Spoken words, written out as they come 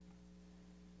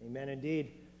Amen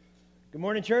indeed. Good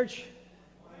morning, church.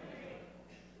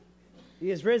 He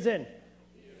is risen.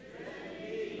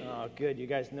 Oh, good. You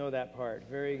guys know that part.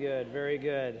 Very good. Very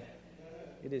good.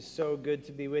 It is so good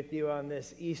to be with you on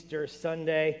this Easter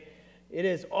Sunday. It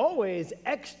is always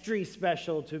extra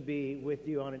special to be with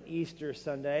you on an Easter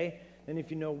Sunday. And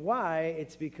if you know why,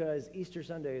 it's because Easter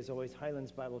Sunday is always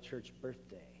Highlands Bible Church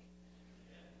birthday.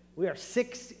 We are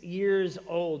 6 years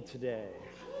old today.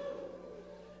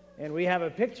 And we have a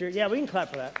picture. Yeah, we can clap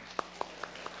for that.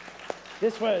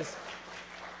 This was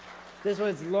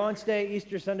launch day,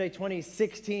 Easter Sunday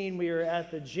 2016. We were at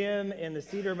the gym in the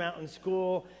Cedar Mountain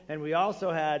School, and we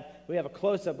have a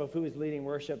close-up of who was leading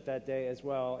worship that day as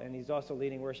well, and he's also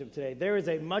leading worship today. There is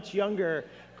a much younger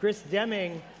Chris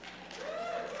Deming.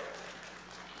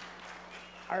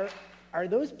 Are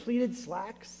those pleated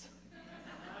slacks?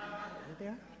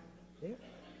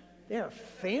 They are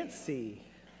fancy.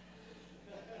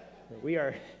 We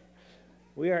are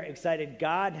excited.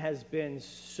 God has been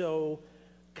so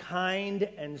kind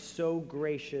and so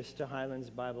gracious to Highlands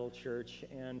Bible Church.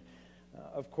 And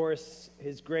of course,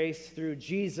 his grace through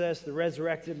Jesus, the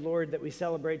resurrected Lord that we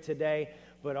celebrate today,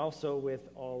 but also with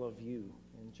all of you.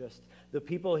 And just the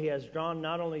people he has drawn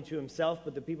not only to himself,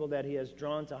 but the people that he has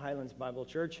drawn to Highlands Bible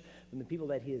Church, and the people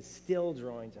that he is still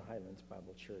drawing to Highlands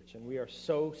Bible Church. And we are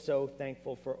so, so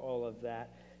thankful for all of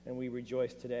that. And we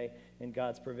rejoice today in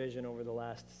God's provision over the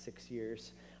last 6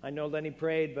 years. I know Lenny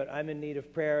prayed, but I'm in need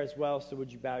of prayer as well, so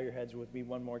would you bow your heads with me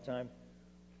one more time?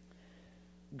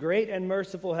 Great and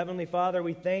merciful Heavenly Father,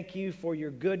 we thank you for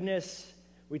your goodness.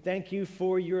 We thank you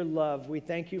for your love. We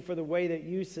thank you for the way that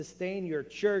you sustain your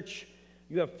church.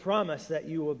 You have promised that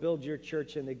you will build your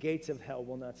church and the gates of hell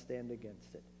will not stand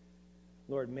against it.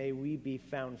 Lord, may we be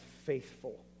found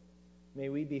faithful. May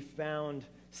we be found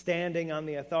standing on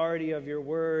the authority of your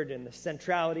word and the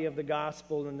centrality of the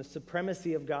gospel and the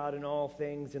supremacy of God in all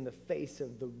things in the face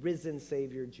of the risen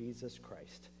Savior, Jesus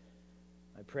Christ.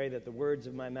 I pray that the words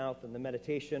of my mouth and the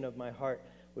meditation of my heart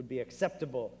would be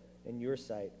acceptable in your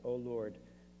sight, O Lord,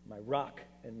 my rock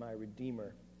and my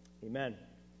redeemer. Amen.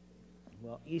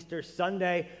 Well, Easter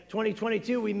Sunday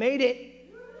 2022, we made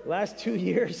it. Last 2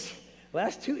 years,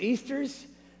 last 2 Easters,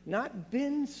 not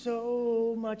been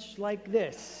so much like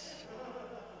this.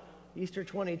 Easter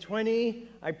 2020,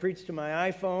 I preached to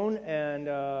my iPhone and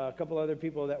a couple other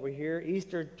people that were here.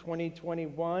 Easter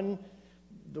 2021,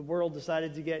 the world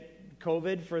decided to get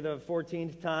COVID for the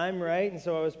 14th time, right? And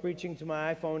so I was preaching to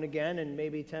my iPhone again and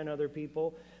maybe 10 other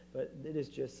people. But it is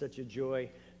just such a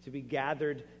joy to be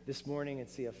gathered this morning and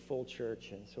see a full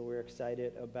church. And so we're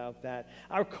excited about that.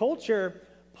 Our culture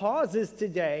pauses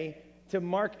today to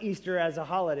mark Easter as a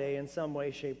holiday in some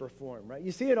way, shape, or form, right?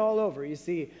 You see it all over. You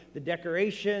see the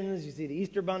decorations, you see the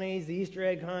Easter bunnies, the Easter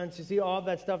egg hunts, you see all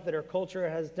that stuff that our culture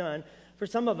has done. For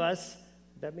some of us,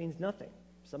 that means nothing.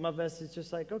 Some of us, it's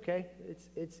just like, okay,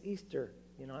 it's Easter.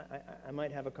 You know, I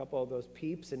might have a couple of those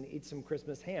peeps and eat some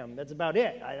Christmas ham. That's about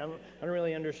it. I don't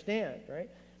really understand, right?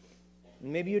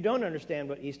 Maybe you don't understand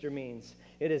what Easter means.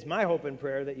 It is my hope and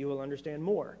prayer that you will understand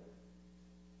more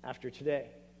after today.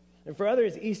 And for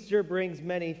others, Easter brings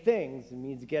many things. It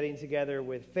means getting together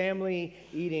with family,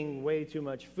 eating way too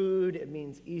much food. It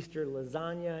means Easter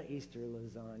lasagna. Easter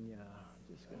lasagna.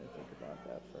 I'm just going to think about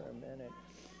that for a minute.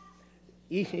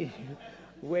 Eating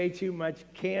way too much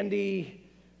candy,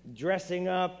 dressing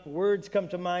up. Words come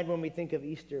to mind when we think of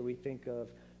Easter. We think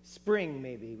of spring,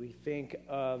 maybe. We think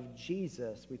of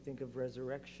Jesus. We think of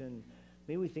resurrection.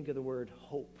 Maybe we think of the word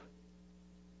hope.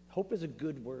 Hope is a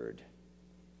good word.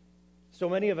 So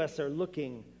many of us are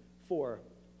looking for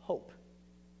hope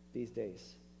these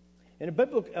days. In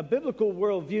a biblical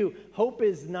worldview, hope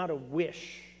is not a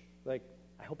wish, like,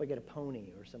 I hope I get a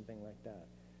pony or something like that.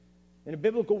 In a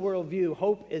biblical worldview,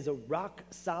 hope is a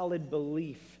rock-solid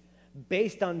belief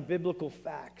based on biblical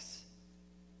facts.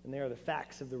 And they are the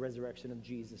facts of the resurrection of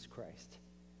Jesus Christ.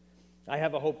 I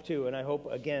have a hope too, and I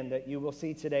hope, again, that you will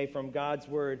see today from God's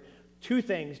word 2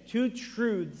 things, 2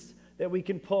 truths that we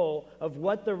can pull of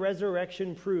what the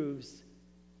resurrection proves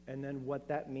and then what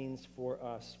that means for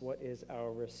us. What is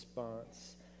our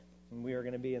response? And we are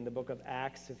going to be in the book of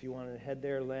Acts. If you want to head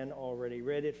there, Len already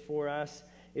read it for us.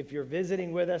 If you're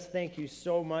visiting with us, thank you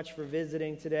so much for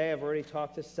visiting today. I've already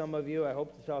talked to some of you. I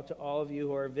hope to talk to all of you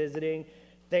who are visiting.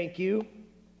 Thank you.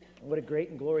 What a great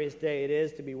and glorious day it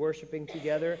is to be worshiping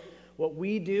together. What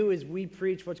we do is we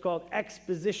preach what's called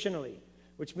expositionally,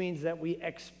 which means that we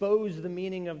expose the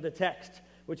meaning of the text,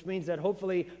 which means that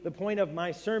hopefully the point of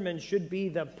my sermon should be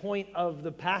the point of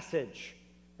the passage,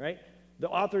 right? The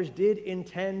authors did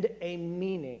intend a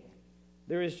meaning.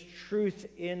 There is truth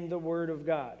in the Word of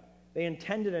God. They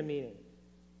intended a meaning.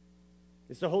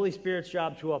 It's the Holy Spirit's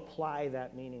job to apply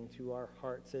that meaning to our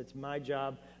hearts. It's my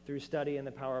job through study and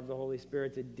the power of the Holy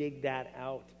Spirit to dig that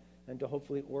out and to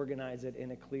hopefully organize it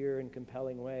in a clear and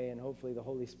compelling way. And hopefully the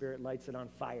Holy Spirit lights it on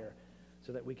fire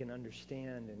so that we can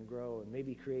understand and grow and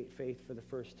maybe create faith for the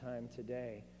first time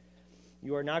today.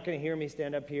 You are not going to hear me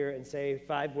stand up here and say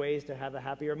 5 ways to have a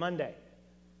happier Monday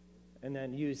and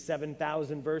then use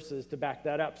 7,000 verses to back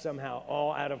that up somehow,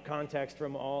 all out of context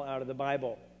from all out of the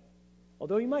Bible.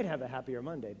 Although you might have a happier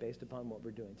Monday based upon what we're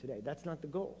doing today. That's not the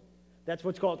goal. That's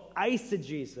what's called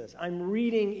eisegesis. I'm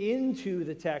reading into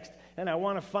the text, and I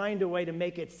want to find a way to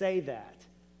make it say that.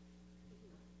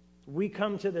 We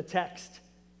come to the text.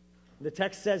 The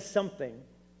text says something,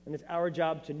 and it's our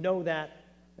job to know that,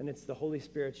 and it's the Holy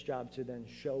Spirit's job to then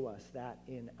show us that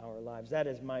in our lives. That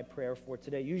is my prayer for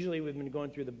today. Usually we've been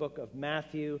going through the book of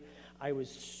Matthew. I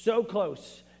was so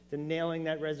close to nailing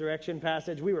that resurrection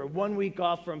passage. We were 1 week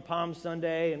off from Palm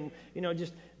Sunday, and,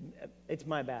 it's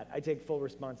my bad. I take full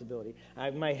responsibility.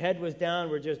 My head was down.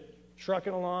 We're just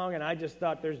trucking along, and I just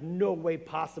thought there's no way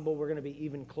possible we're going to be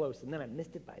even close, and then I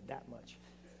missed it by that much.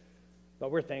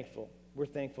 But we're thankful. We're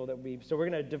thankful that so we're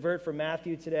going to divert from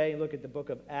Matthew today and look at the book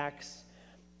of Acts.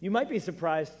 You might be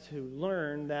surprised to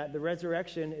learn that the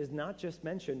resurrection is not just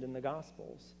mentioned in the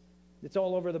Gospels. It's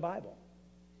all over the Bible.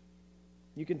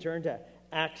 You can turn to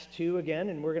Acts 2 again,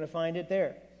 and we're going to find it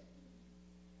there.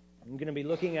 I'm going to be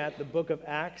looking at the book of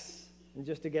Acts, and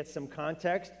just to get some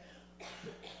context,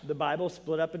 the Bible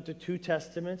split up into 2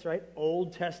 testaments, right?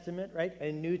 Old Testament, right?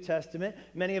 And New Testament.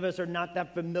 Many of us are not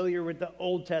that familiar with the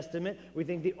Old Testament. We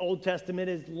think the Old Testament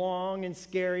is long and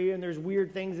scary, and there's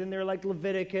weird things in there like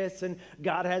Leviticus, and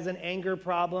God has an anger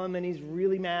problem, and he's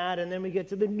really mad. And then we get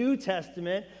to the New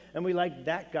Testament, and we like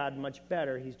that God much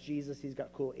better. He's Jesus. He's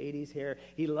got cool 80s hair.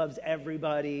 He loves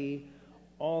everybody,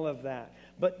 all of that.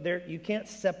 But you can't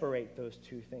separate those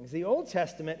 2 things. The Old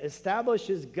Testament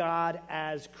establishes God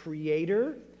as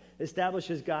creator,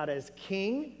 establishes God as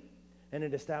king, and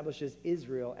it establishes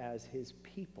Israel as his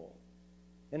people.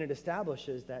 And it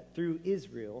establishes that through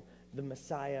Israel, the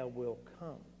Messiah will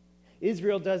come.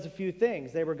 Israel does a few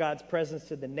things. They were God's presence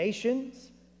to the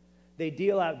nations. They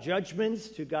deal out judgments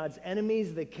to God's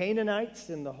enemies, the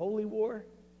Canaanites in the Holy War.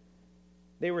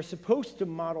 They were supposed to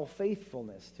model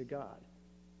faithfulness to God.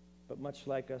 But much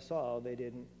like us all, they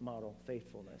didn't model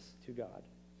faithfulness to God.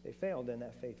 They failed in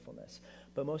that faithfulness.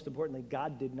 But most importantly,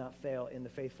 God did not fail in the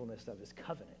faithfulness of his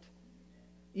covenant.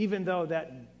 Even though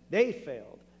that they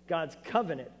failed, God's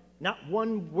covenant, not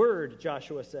one word,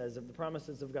 Joshua says, of the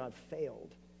promises of God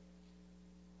failed.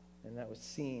 And that was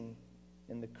seen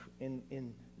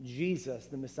in Jesus,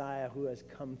 the Messiah who has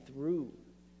come through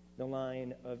the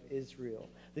line of Israel.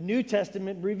 The New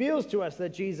Testament reveals to us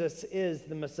that Jesus is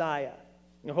the Messiah.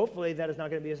 Now, hopefully that is not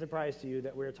going to be a surprise to you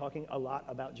that we're talking a lot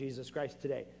about Jesus Christ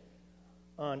today.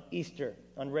 On Easter,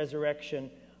 on Resurrection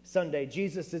Sunday,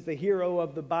 Jesus is the hero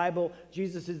of the Bible.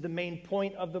 Jesus is the main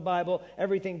point of the Bible.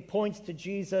 Everything points to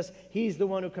Jesus. He's the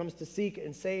one who comes to seek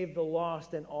and save the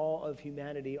lost, and all of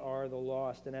humanity are the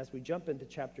lost. And as we jump into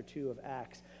chapter 2 of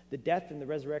Acts, the death and the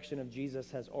resurrection of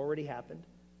Jesus has already happened,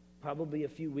 probably a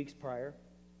few weeks prior.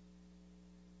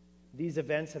 These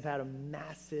events have had a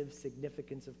massive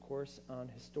significance, of course, on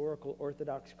historical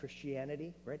Orthodox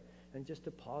Christianity, right? And just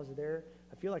to pause there,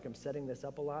 I feel like I'm setting this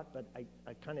up a lot, but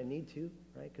I kind of need to,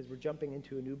 right? Because we're jumping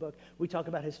into a new book. We talk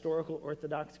about historical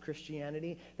Orthodox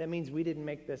Christianity. That means we didn't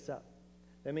make this up.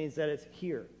 That means that it's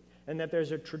here, and that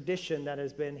there's a tradition that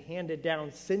has been handed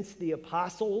down since the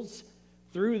apostles,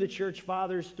 through the church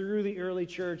fathers, through the early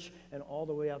church, and all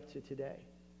the way up to today.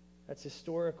 That's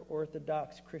historic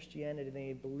Orthodox Christianity.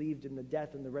 They believed in the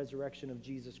death and the resurrection of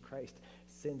Jesus Christ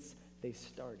since they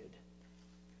started.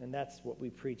 And that's what we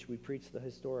preach. We preach the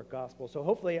historic gospel. So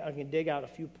hopefully I can dig out a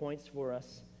few points for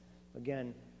us.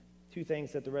 Again, 2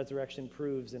 things that the resurrection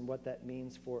proves and what that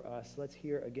means for us. Let's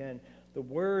hear again the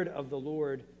word of the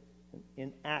Lord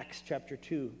in Acts chapter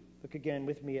 2. Look again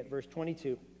with me at verse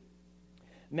 22.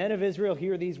 Men of Israel,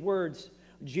 hear these words.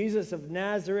 Jesus of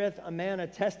Nazareth, a man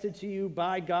attested to you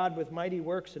by God with mighty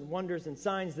works and wonders and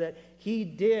signs that he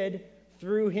did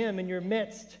through him in your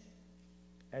midst,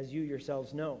 as you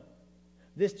yourselves know.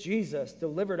 This Jesus,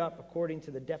 delivered up according to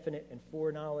the definite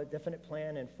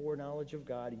plan and foreknowledge of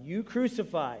God, you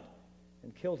crucified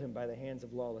and killed him by the hands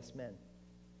of lawless men.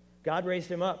 God raised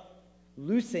him up,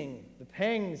 loosing the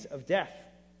pangs of death,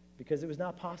 because it was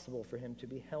not possible for him to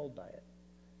be held by it.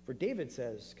 For David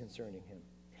says concerning him,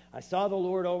 I saw the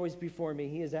Lord always before me.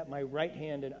 He is at my right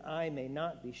hand, and I may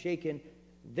not be shaken.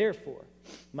 Therefore,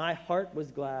 my heart was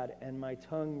glad, and my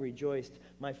tongue rejoiced.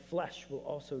 My flesh will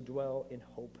also dwell in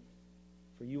hope.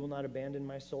 For you will not abandon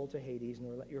my soul to Hades,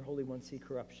 nor let your Holy One see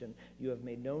corruption. You have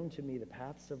made known to me the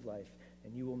paths of life,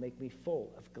 and you will make me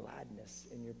full of gladness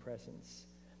in your presence.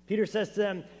 Peter says to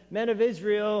them, men of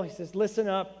Israel, he says, listen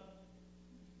up.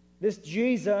 This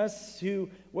Jesus who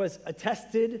was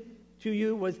attested to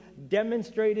you, was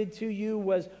demonstrated to you,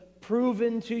 was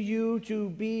proven to you to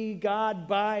be God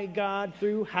by God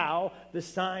through how? The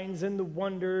signs and the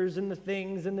wonders and the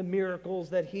things and the miracles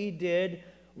that he did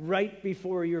right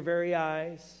before your very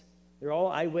eyes. They're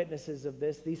all eyewitnesses of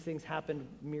this. These things happened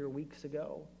mere weeks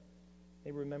ago.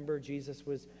 They remember Jesus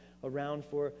was around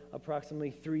for approximately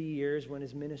 3 years when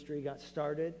his ministry got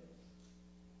started.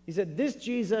 He said, this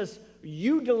Jesus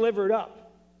you delivered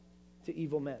up to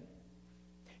evil men.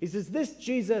 He says, this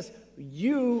Jesus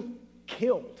you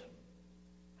killed.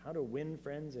 How to win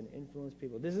friends and influence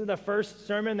people. This is the first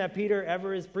sermon that Peter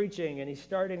ever is preaching, and he's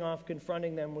starting off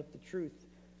confronting them with the truth.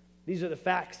 These are the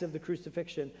facts of the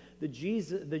crucifixion. The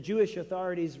Jewish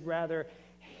authorities rather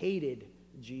hated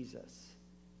Jesus.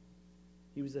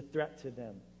 He was a threat to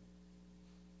them,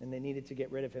 and they needed to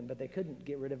get rid of him, but they couldn't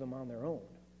get rid of him on their own.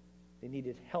 They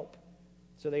needed help.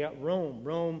 So they got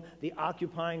Rome, the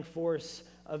occupying force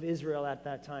of Israel at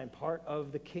that time, part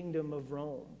of the kingdom of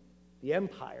Rome, the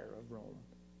empire of Rome.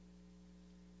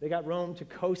 They got Rome to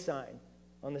co-sign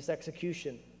on this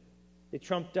execution. They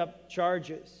trumped up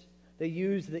charges. They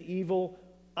used the evil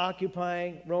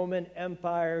occupying Roman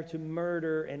Empire to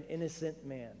murder an innocent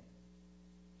man.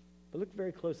 But look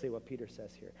very closely what Peter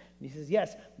says here. And he says,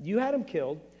 yes, you had him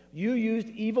killed. You used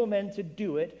evil men to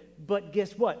do it. But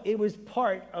guess what? It was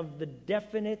part of the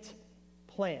definite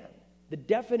plan, the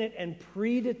definite and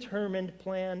predetermined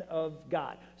plan of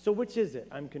God. So which is it?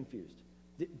 I'm confused.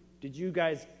 Did you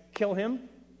guys kill him,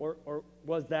 or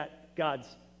was that God's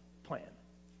plan?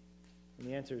 And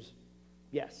the answer is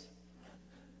yes.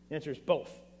 The answer is both.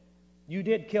 You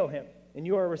did kill him, and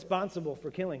you are responsible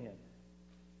for killing him.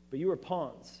 But you were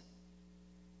pawns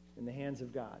in the hands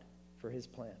of God for his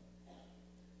plan.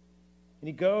 And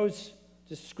he goes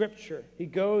to Scripture. He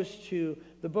goes to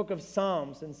the book of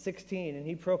Psalms in 16, and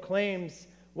he proclaims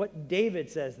what David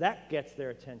says. That gets their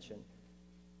attention,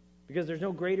 because there's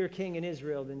no greater king in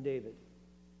Israel than David.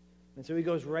 And so he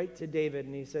goes right to David,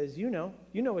 and he says, you know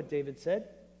what David said.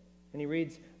 And he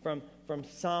reads from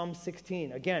Psalm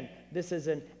 16. Again, this is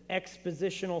an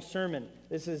expositional sermon.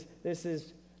 This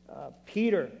is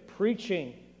Peter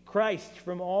preaching Christ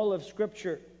from all of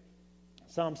Scripture.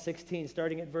 Psalm 16,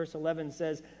 starting at verse 11,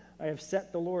 says, I have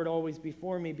set the Lord always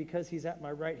before me. Because he's at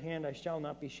my right hand, I shall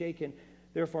not be shaken.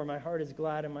 Therefore my heart is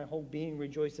glad, and my whole being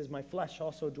rejoices. My flesh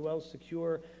also dwells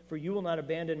secure. For you will not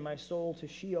abandon my soul to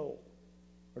Sheol,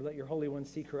 or let your Holy One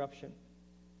see corruption.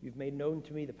 You've made known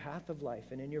to me the path of life,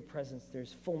 and in your presence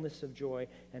there's fullness of joy,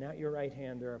 and at your right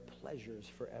hand there are pleasures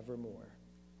forevermore.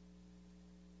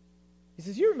 He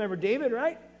says, you remember David,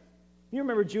 right? You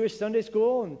remember Jewish Sunday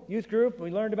school and youth group.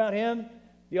 We learned about him.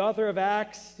 The author of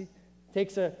Acts, he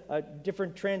takes a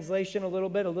different translation a little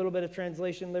bit of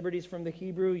translation liberties from the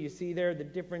Hebrew. You see there the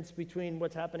difference between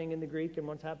what's happening in the Greek and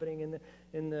what's happening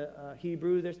in the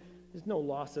Hebrew. There's no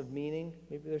loss of meaning.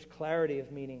 Maybe there's clarity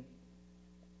of meaning.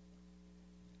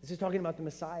 This is talking about the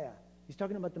Messiah. He's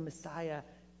talking about the Messiah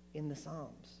in the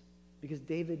Psalms, because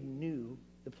David knew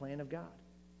the plan of God.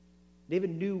 David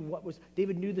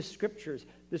knew the Scriptures.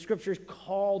 The Scriptures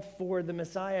called for the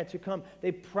Messiah to come.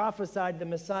 They prophesied the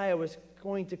Messiah was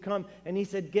going to come. And he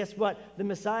said, guess what? The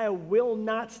Messiah will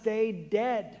not stay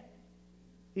dead.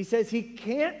 He says he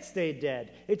can't stay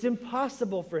dead. It's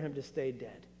impossible for him to stay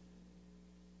dead.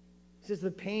 He says the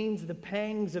pains, the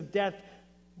pangs of death,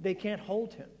 they can't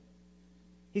hold him.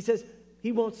 He says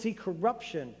he won't see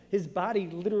corruption. His body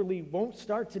literally won't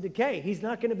start to decay. He's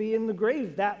not going to be in the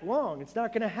grave that long. It's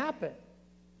not going to happen.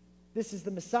 This is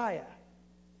the Messiah.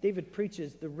 David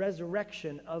preaches the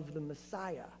resurrection of the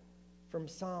Messiah from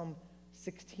Psalm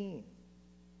 16.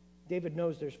 David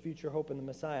knows there's future hope in the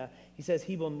Messiah. He says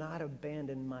he will not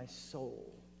abandon my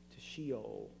soul to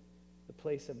Sheol, the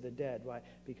place of the dead. Why?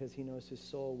 Because he knows his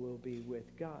soul will be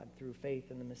with God through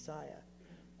faith in the Messiah.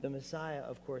 The Messiah,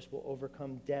 of course, will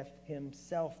overcome death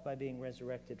himself by being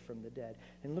resurrected from the dead.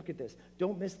 And look at this.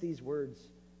 Don't miss these words.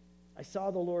 I saw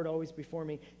the Lord always before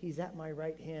me. He's at my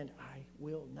right hand. I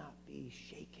will not be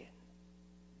shaken.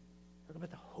 Talk about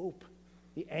the hope,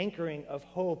 the anchoring of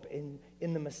hope in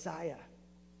the Messiah.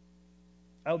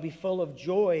 I will be full of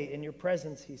joy in your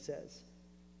presence, he says.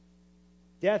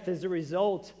 Death is a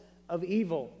result of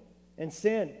evil and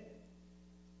sin.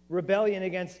 Rebellion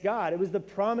against God. It was the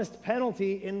promised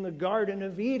penalty in the Garden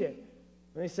of Eden.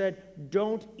 When they said,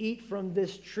 don't eat from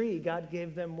this tree, God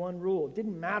gave them one rule. It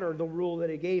didn't matter the rule that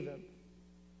he gave them.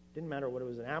 Didn't matter what it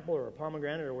was, an apple or a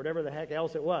pomegranate or whatever the heck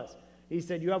else it was. He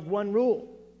said, you have one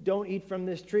rule. Don't eat from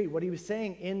this tree. What he was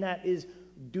saying in that is,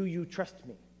 do you trust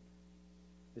me?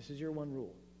 This is your one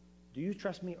rule. Do you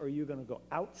trust me, or are you going to go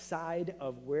outside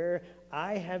of where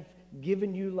I have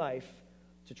given you life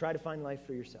to try to find life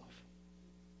for yourself?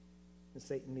 And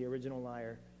Satan, the original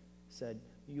liar, said,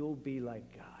 you'll be like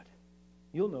God.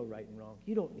 You'll know right and wrong.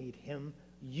 You don't need him.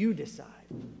 You decide.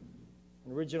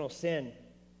 An original sin,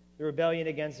 the rebellion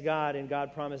against God, and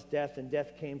God promised death, and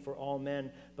death came for all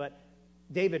men. But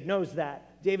David knows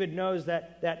that. David knows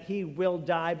that he will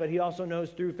die, but he also knows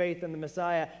through faith in the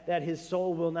Messiah that his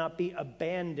soul will not be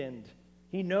abandoned.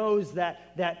 He knows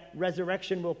that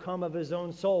resurrection will come of his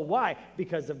own soul. Why?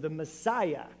 Because of the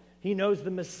Messiah. He knows the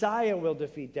Messiah will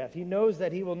defeat death. He knows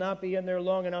that he will not be in there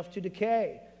long enough to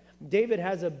decay. David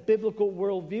has a biblical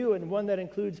worldview, and one that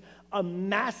includes a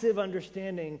massive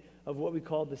understanding of what we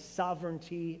call the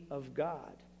sovereignty of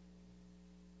God,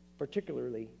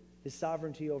 particularly his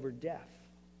sovereignty over death.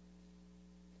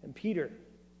 And Peter,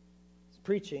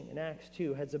 preaching in Acts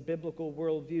 2, has a biblical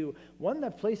worldview, one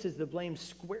that places the blame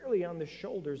squarely on the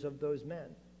shoulders of those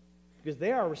men, because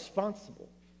they are responsible.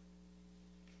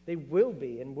 They will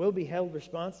be held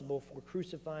responsible for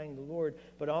crucifying the Lord,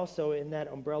 but also in that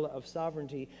umbrella of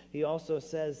sovereignty, he also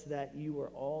says that you are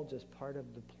all just part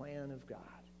of the plan of God.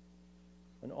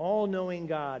 An all-knowing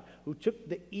God who took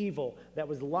the evil that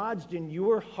was lodged in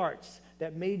your hearts,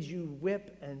 that made you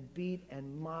whip and beat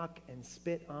and mock and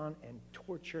spit on and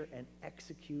torture and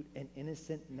execute an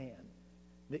innocent man.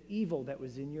 The evil that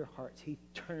was in your hearts, he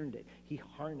turned it, he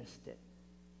harnessed it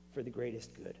for the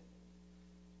greatest good,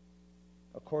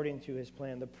 according to his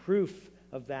plan. The proof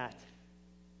of that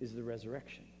is the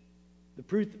resurrection. The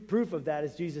proof of that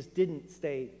is Jesus didn't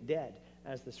stay dead,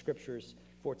 as the scriptures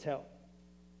foretell.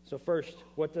 So first,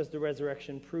 what does the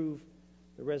resurrection prove?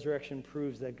 The resurrection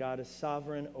proves that God is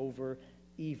sovereign over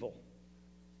evil.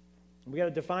 We got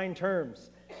to define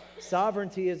terms.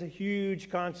 Sovereignty is a huge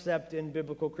concept in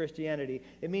biblical Christianity.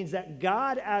 It means that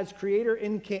God, as creator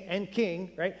and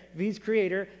king, right? If he's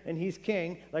creator and he's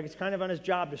king, like it's kind of on his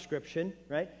job description,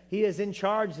 right? He is in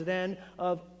charge then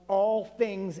of all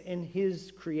things in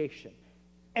his creation.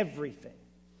 Everything.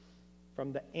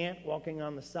 From the ant walking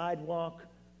on the sidewalk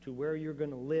to where you're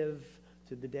going to live,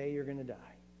 to the day you're going to die.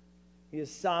 He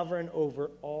is sovereign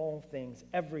over all things,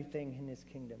 everything in his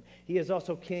kingdom. He is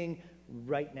also king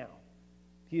right now.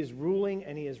 He is ruling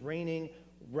and he is reigning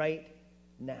right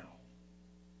now.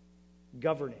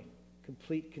 Governing,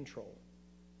 complete control.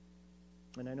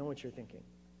 And I know what you're thinking.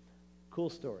 Cool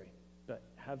story, but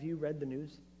have you read the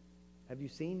news? Have you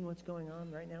seen what's going on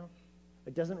right now?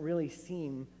 It doesn't really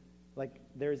seem like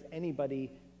there's anybody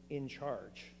in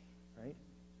charge, right?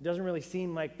 It doesn't really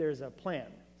seem like there's a plan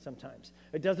sometimes.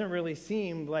 It doesn't really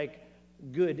seem like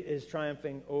good is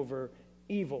triumphing over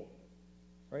evil.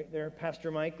 Right there,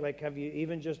 Pastor Mike, like, have you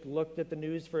even just looked at the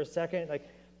news for a second? Like,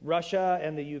 Russia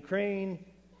and the Ukraine,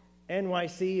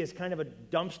 NYC is kind of a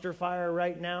dumpster fire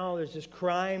right now. There's just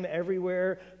crime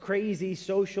everywhere, crazy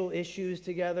social issues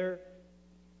together.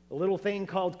 A little thing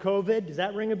called COVID, does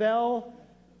that ring a bell?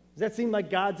 Does that seem like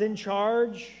God's in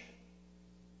charge?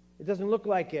 It doesn't look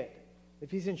like it. If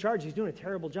he's in charge, he's doing a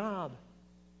terrible job.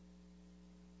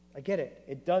 I get it.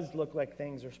 It does look like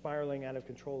things are spiraling out of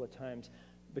control at times.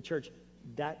 But church,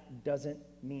 that doesn't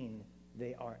mean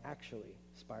they are actually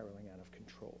spiraling out of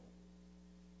control.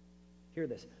 Hear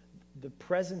this. The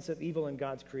presence of evil in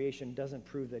God's creation doesn't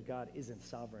prove that God isn't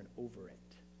sovereign over it.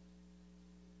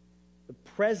 The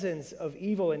presence of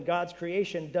evil in God's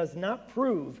creation does not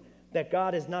prove that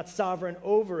God is not sovereign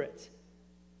over it.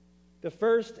 The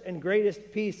first and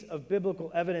greatest piece of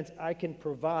biblical evidence I can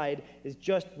provide is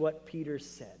just what Peter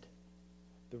said.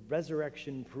 The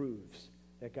resurrection proves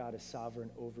that God is sovereign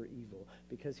over evil.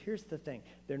 Because here's the thing.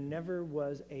 There never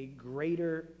was a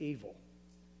greater evil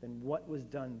than what was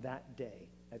done that day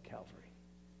at Calvary.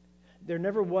 There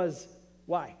never was.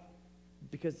 Why?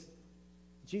 Because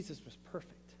Jesus was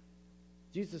perfect.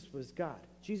 Jesus was God.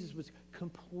 Jesus was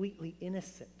completely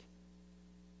innocent.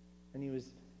 And he was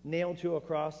nailed to a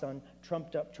cross on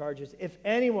trumped-up charges. If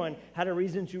anyone had a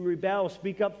reason to rebel,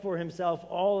 speak up for himself,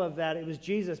 all of that, it was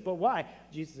Jesus. But why?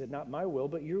 Jesus said, not my will,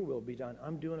 but your will be done.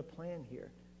 I'm doing a plan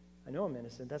here. I know I'm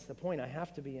innocent. That's the point. I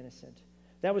have to be innocent.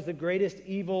 That was the greatest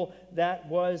evil that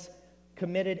was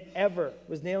committed ever,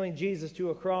 was nailing Jesus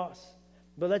to a cross.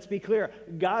 But let's be clear.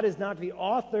 God is not the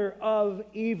author of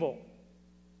evil.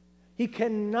 He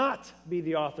cannot be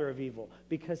the author of evil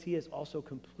because he is also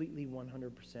completely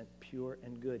 100% pure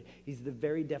and good. He's the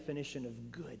very definition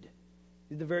of good.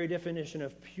 He's the very definition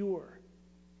of pure.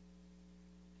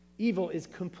 Evil is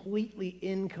completely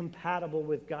incompatible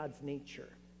with God's nature.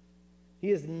 He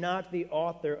is not the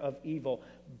author of evil,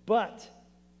 but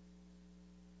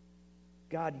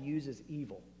God uses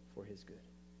evil for his good.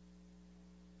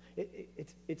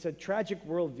 It's a tragic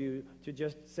worldview to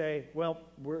just say, well,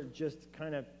 we're just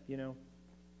kind of,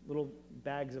 little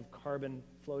bags of carbon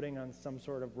floating on some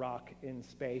sort of rock in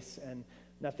space, and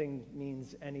nothing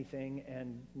means anything,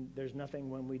 and there's nothing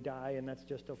when we die, and that's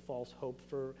just a false hope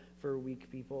for weak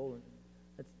people.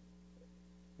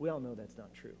 We all know that's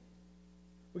not true.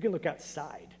 We can look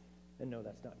outside and know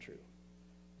that's not true.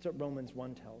 That's what Romans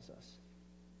 1 tells us.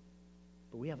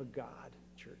 But we have a God,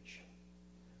 church.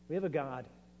 We have a God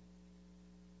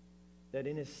that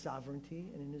in his sovereignty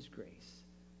and in his grace,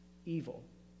 evil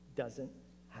doesn't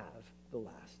have the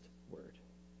last word.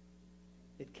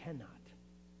 It cannot,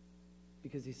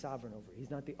 because he's sovereign over it.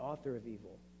 He's not the author of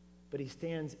evil, but he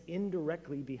stands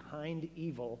indirectly behind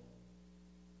evil,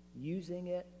 using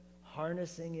it,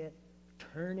 harnessing it,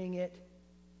 turning it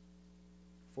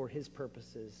for his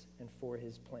purposes and for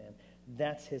his plan.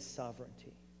 That's his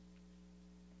sovereignty.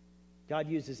 God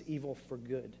uses evil for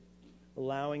good,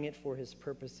 allowing it for his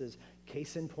purposes.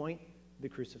 Case in point, the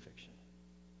crucifixion.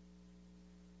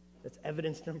 That's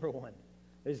evidence number one,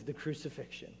 is the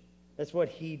crucifixion. That's what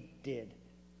he did.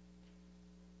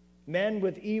 Men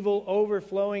with evil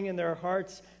overflowing in their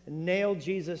hearts nailed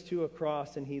Jesus to a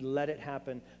cross, and he let it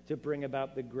happen to bring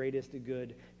about the greatest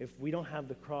good. If we don't have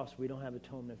the cross, we don't have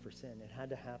atonement for sin. It had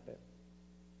to happen.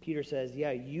 Peter says,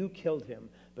 yeah, you killed him,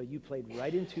 but you played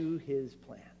right into his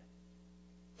plan.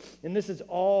 And this is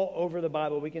all over the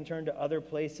Bible. We can turn to other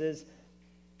places.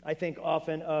 I think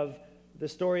often of the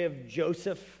story of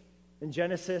Joseph in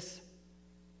Genesis.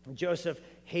 Joseph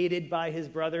hated by his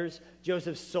brothers.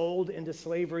 Joseph sold into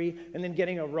slavery and then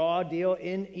getting a raw deal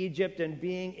in Egypt and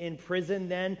being in prison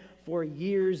then for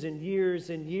years and years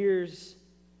and years.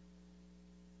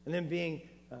 And then being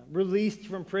released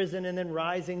from prison and then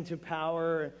rising to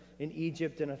power in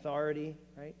Egypt and authority,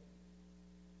 right?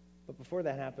 But before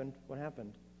that happened, what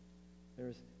happened?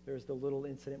 There was the little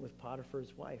incident with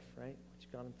Potiphar's wife, right?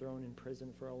 Which got him thrown in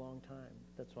prison for a long time.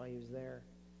 That's why he was there.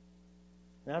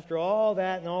 And after all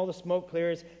that and all the smoke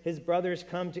clears, his brothers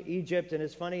come to Egypt, and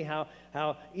it's funny how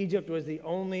Egypt was the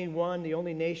only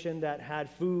nation that had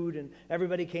food, and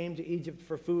everybody came to Egypt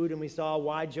for food, and we saw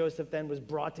why Joseph then was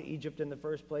brought to Egypt in the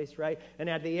first place, right? And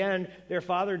at the end, their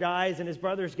father dies, and his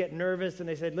brothers get nervous, and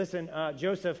they said, listen,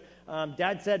 Joseph,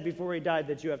 Dad said before he died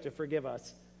that you have to forgive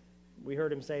us. We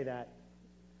heard him say that.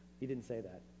 He didn't say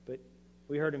that, but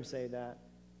we heard him say that.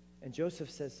 And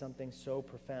Joseph says something so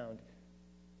profound.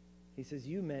 He says,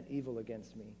 you meant evil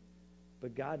against me,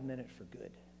 but God meant it for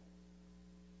good.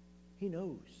 He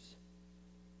knows.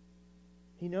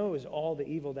 He knows all the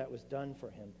evil that was done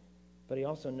for him, but he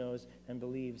also knows and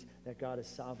believes that God is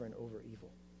sovereign over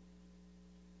evil.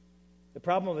 The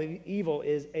problem of evil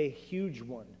is a huge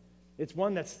one. It's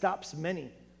one that stops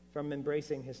many from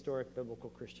embracing historic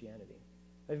biblical Christianity.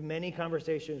 I have many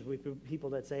conversations with people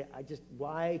that say,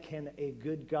 why can a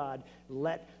good God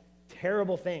let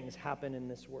terrible things happen in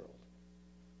this world?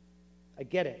 I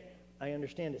get it. I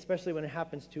understand it, especially when it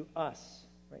happens to us,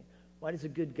 right? Why does a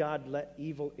good God let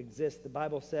evil exist? The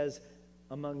Bible says,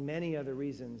 among many other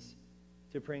reasons,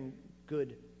 to bring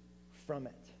good from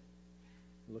it.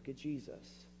 Look at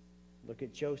Jesus. Look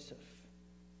at Joseph.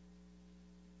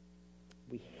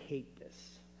 We hate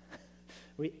this.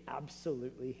 We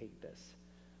absolutely hate this.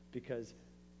 Because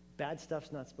bad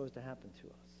stuff's not supposed to happen to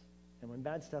us. And when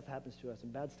bad stuff happens to us,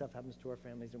 and bad stuff happens to our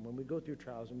families, and when we go through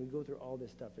trials, and we go through all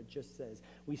this stuff, it just says,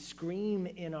 we scream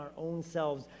in our own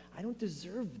selves, I don't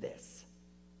deserve this.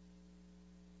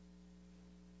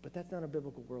 But that's not a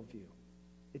biblical worldview.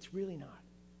 It's really not.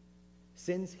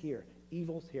 Sin's here.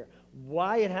 Evil's here.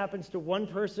 Why it happens to one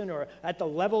person or at the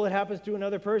level it happens to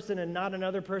another person and not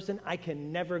another person, I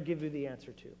can never give you the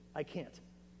answer to. I can't.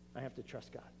 I have to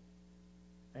trust God.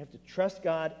 I have to trust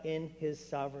God in his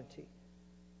sovereignty.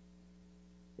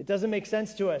 It doesn't make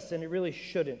sense to us, and it really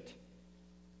shouldn't.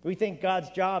 We think God's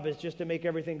job is just to make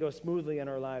everything go smoothly in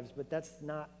our lives, but that's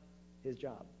not his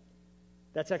job.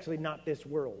 That's actually not this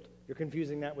world. You're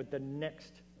confusing that with the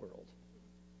next world.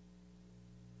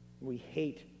 We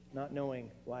hate not knowing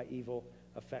why evil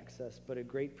affects us, but a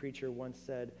great preacher once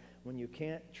said, when you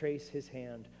can't trace his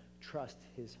hand, trust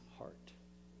his heart.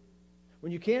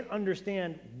 When you can't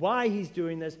understand why he's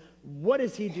doing this, what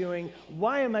is he doing?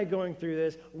 Why am I going through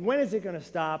this? When is it going to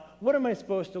stop? What am I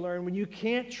supposed to learn? When you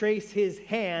can't trace his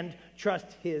hand, trust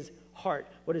his heart.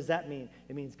 What does that mean?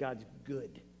 It means God's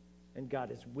good, and God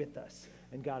is with us,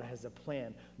 and God has a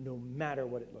plan no matter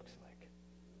what it looks like.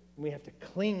 And we have to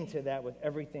cling to that with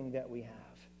everything that we have.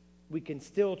 We can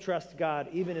still trust God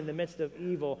even in the midst of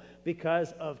evil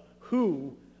because of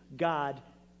who God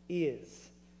is.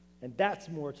 And that's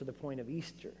more to the point of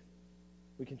Easter.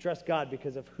 We can trust God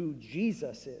because of who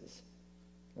Jesus is.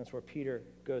 That's where Peter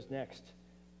goes next.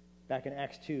 Back in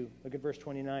Acts 2, look at verse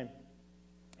 29.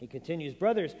 He continues,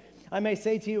 brothers, I may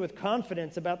say to you with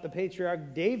confidence about the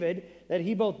patriarch David that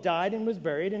he both died and was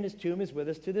buried, and his tomb is with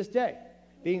us to this day.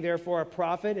 Being therefore a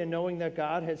prophet, and knowing that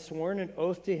God had sworn an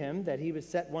oath to him that he would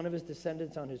set one of his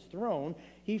descendants on his throne,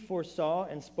 he foresaw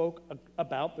and spoke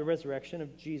about the resurrection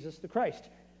of Jesus the Christ,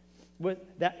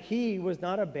 that he was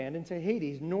not abandoned to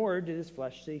Hades, nor did his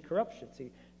flesh see corruption.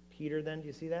 See, Peter then, do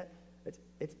you see that?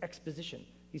 It's exposition.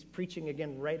 He's preaching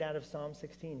again right out of Psalm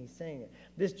 16. He's saying it.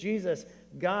 This Jesus,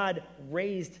 God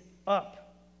raised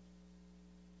up.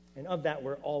 And of that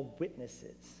we're all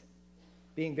witnesses.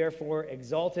 Being therefore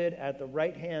exalted at the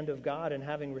right hand of God, and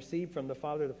having received from the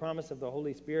Father the promise of the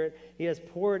Holy Spirit, he has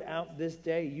poured out this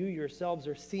day. You yourselves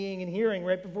are seeing and hearing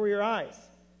right before your eyes.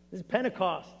 This is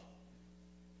Pentecost.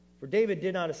 For David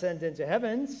did not ascend into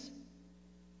heavens,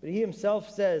 but he himself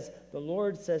says, the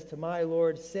Lord says to my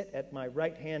Lord, sit at my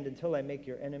right hand until I make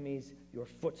your enemies your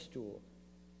footstool.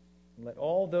 And let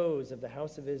all those of the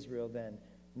house of Israel then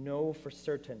know for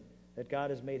certain that God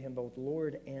has made him both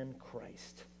Lord and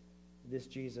Christ, this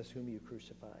Jesus whom you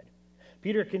crucified.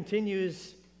 Peter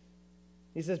continues,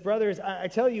 he says, brothers, I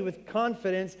tell you with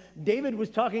confidence, David was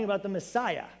talking about the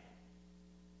Messiah.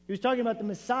 He was talking about the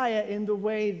Messiah in the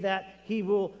way that he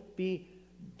will be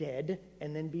dead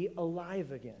and then be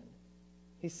alive again.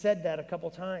 He said that a couple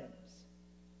times.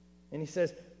 And he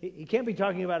says, he can't be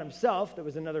talking about himself. That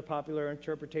was another popular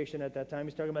interpretation at that time.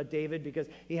 He's talking about David because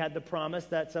he had the promise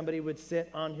that somebody would sit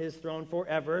on his throne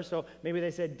forever. So maybe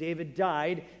they said David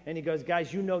died. And he goes,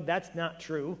 guys, you know that's not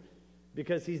true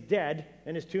because he's dead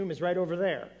and his tomb is right over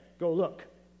there. Go look.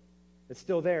 It's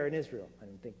still there in Israel. I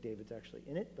don't think David's actually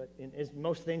in it, but in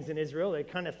most things in Israel, they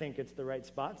kind of think it's the right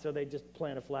spot, so they just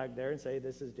plant a flag there and say,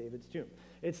 this is David's tomb.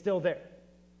 It's still there.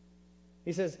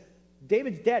 He says,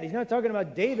 David's dead. He's not talking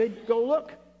about David. Go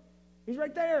look. He's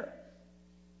right there.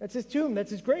 That's his tomb.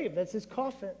 That's his grave. That's his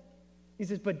coffin. He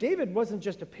says, but David wasn't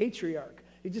just a patriarch.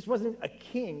 He just wasn't a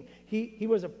king. He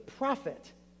was a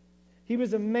prophet. He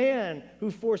was a man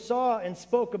who foresaw and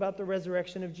spoke about the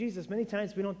resurrection of Jesus. Many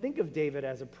times we don't think of David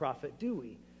as a prophet, do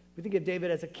we? We think of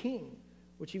David as a king,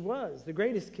 which he was, the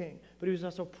greatest king. But he was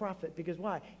also a prophet because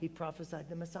why? He prophesied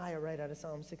the Messiah right out of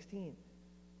Psalm 16.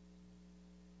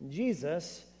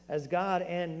 Jesus, as God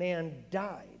and man,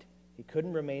 died. He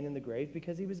couldn't remain in the grave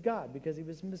because he was God, because he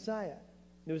was Messiah.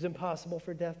 It was impossible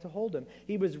for death to hold him.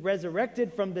 He was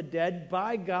resurrected from the dead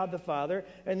by God the Father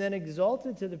and then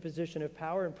exalted to the position of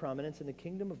power and prominence in the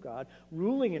kingdom of God,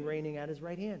 ruling and reigning at his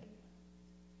right hand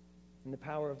in the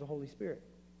power of the Holy Spirit.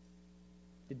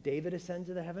 Did David ascend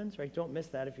to the heavens? Right? Don't miss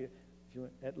that if you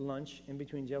went at lunch in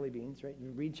between jelly beans, right? You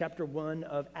read chapter 1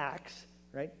 of Acts,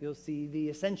 right? You'll see the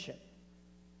ascension.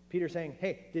 Peter's saying,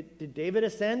 hey, did David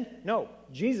ascend? No,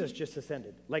 Jesus just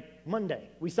ascended. Like Monday.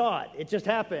 We saw it. It just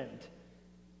happened.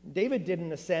 David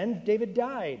didn't ascend. David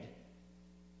died.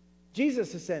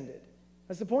 Jesus ascended.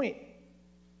 That's the point.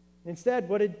 Instead,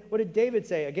 what did David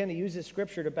say? Again, he uses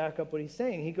scripture to back up what he's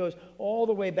saying. He goes all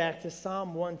the way back to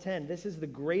Psalm 110. This is the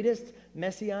greatest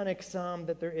messianic psalm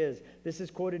that there is. This is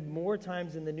quoted more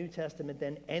times in the New Testament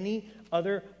than any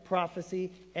other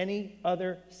prophecy, any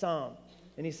other psalm.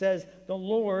 And he says, the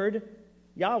Lord,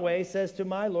 Yahweh, says to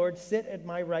my Lord, sit at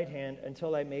my right hand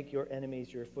until I make your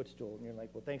enemies your footstool. And you're like,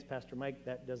 well, thanks, Pastor Mike.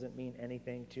 That doesn't mean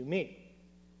anything to me.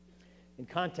 In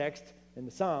context, in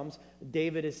the Psalms,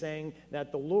 David is saying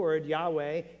that the Lord,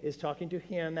 Yahweh, is talking to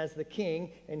him as the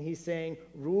king, and he's saying,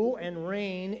 rule and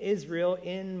reign Israel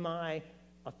in my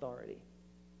authority.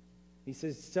 He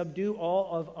says, subdue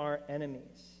all of our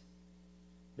enemies.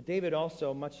 But David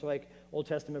also, much like Old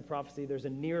Testament prophecy, there's a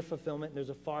near fulfillment and there's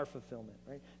a far fulfillment,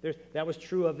 right? That was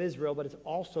true of Israel, but it's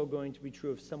also going to be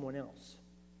true of someone else.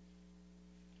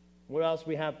 What else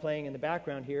we have playing in the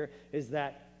background here is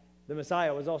that the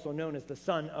Messiah was also known as the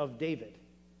son of David.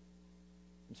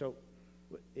 And so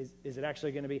is it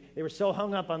actually going to be, they were so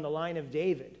hung up on the line of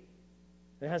David.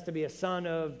 There has to be a son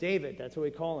of David. That's what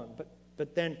we call him.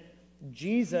 But then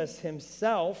Jesus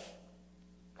himself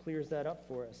clears that up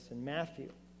for us in Matthew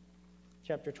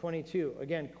chapter 22.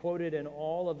 Again, quoted in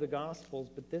all of the Gospels,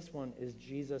 but this one is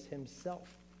Jesus himself.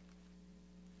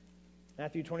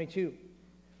 Matthew 22,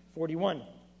 41.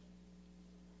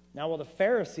 Now, while the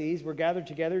Pharisees were gathered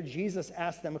together, Jesus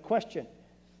asked them a question.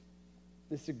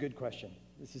 This is a good question.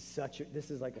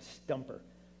 This is like a stumper.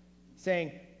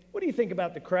 Saying, what do you think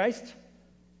about the Christ?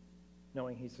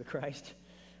 Knowing he's the Christ.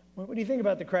 What do you think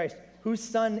about the Christ? whose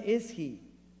son is he?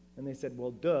 And they said,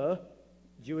 well, duh,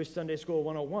 Jewish Sunday School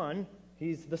 101,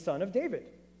 he's the son of David.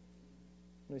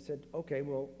 And we said, okay,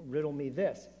 well, riddle me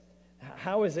this.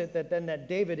 How is it that then that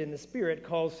David in the Spirit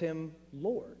calls him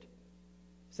Lord,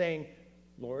 saying,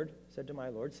 Lord said to my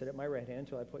Lord, sit at my right hand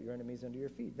until I put your enemies under your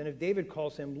feet. Then if David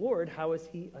calls him Lord, how is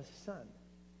he a son?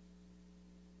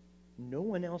 No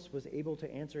one else was able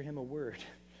to answer him a word.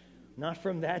 Not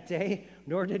from that day,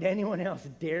 nor did anyone else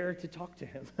dare to talk to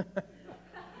him.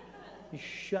 He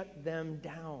shut them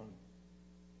down.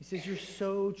 He says, you're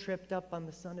so tripped up on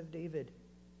the son of David.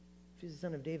 If he's the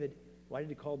son of David, why did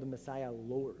he call the Messiah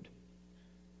Lord?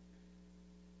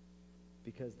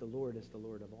 Because the Lord is the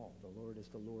Lord of all. The Lord is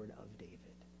the Lord of David.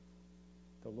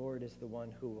 The Lord is the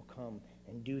one who will come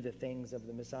and do the things of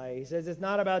the Messiah. He says it's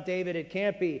not about David. It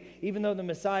can't be. Even though the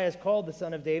Messiah is called the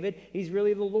son of David, he's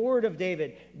really the Lord of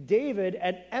David. David,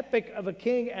 an epic of a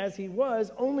king as he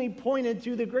was, only pointed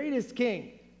to the greatest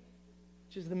king,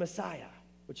 which is the Messiah,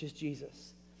 which is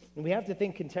Jesus. And we have to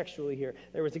think contextually here.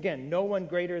 There was, again, no one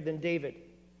greater than David.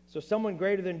 So someone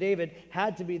greater than David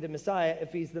had to be the Messiah.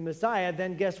 If he's the Messiah,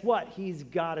 then guess what? He's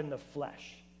God in the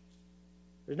flesh.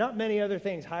 There's not many other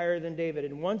things higher than David.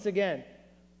 And once again,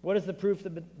 what is the proof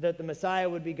that the Messiah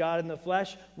would be God in the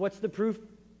flesh? What's the proof?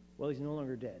 Well, he's no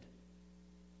longer dead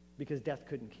because death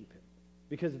couldn't keep him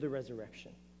because of the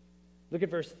resurrection. Look at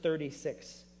verse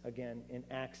 36 again in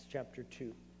Acts chapter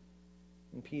 2.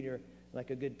 And Peter,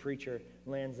 like a good preacher,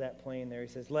 lands that plane there. He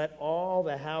says, let all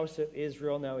the house of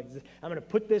Israel know. I'm going to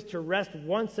put this to rest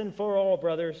once and for all,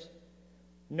 brothers.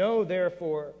 Know,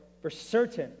 therefore, for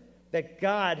certain that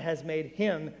God has made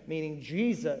him, meaning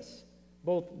Jesus,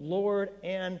 both Lord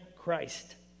and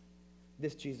Christ.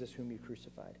 This Jesus whom you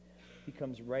crucified. He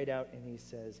comes right out and he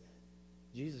says,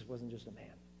 Jesus wasn't just a man.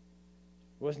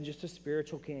 He wasn't just a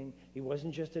spiritual king. He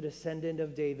wasn't just a descendant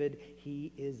of David.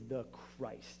 He is the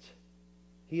Christ.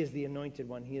 He is the anointed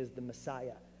one. He is the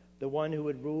Messiah, the one who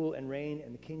would rule and reign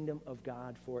in the kingdom of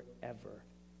God forever.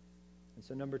 And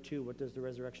so number two, what does the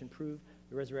resurrection prove?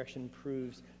 The resurrection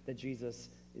proves that Jesus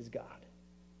is God.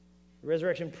 The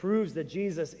resurrection proves that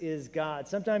Jesus is God.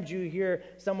 Sometimes you hear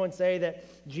someone say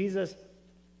that Jesus,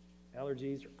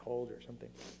 allergies or cold or something,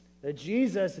 that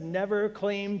Jesus never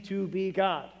claimed to be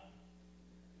God.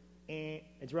 And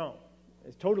it's wrong.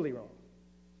 It's totally wrong.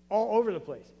 All over the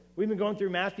place. We've been going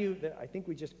through Matthew. I think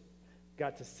we just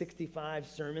got to 65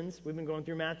 sermons. We've been going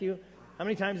through Matthew. How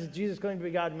many times does Jesus claim to be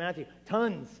God in Matthew?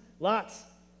 Tons. Lots.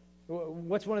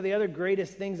 What's one of the other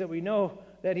greatest things that we know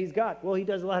that he's God? Well, he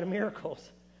does a lot of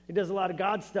miracles. He does a lot of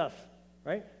God stuff,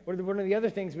 right? What are the other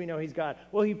things we know he's God?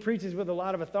 Well, he preaches with a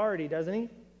lot of authority, doesn't he?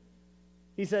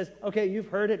 He says, okay, you've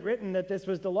heard it written that this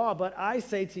was the law, but I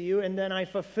say to you, and then I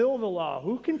fulfill the law.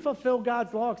 Who can fulfill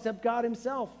God's law except God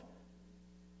himself?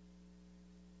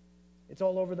 It's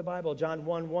all over the Bible. John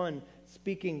 1:1,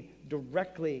 speaking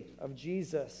directly of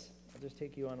Jesus. I'll just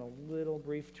take you on a little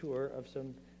brief tour of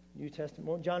some New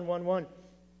Testament. John 1:1,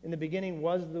 in the beginning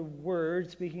was the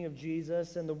Word, speaking of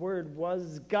Jesus, and the Word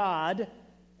was God,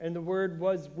 and the Word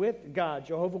was with God.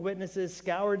 Jehovah's Witnesses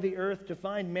scoured the earth to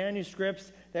find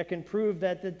manuscripts that can prove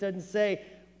that it doesn't say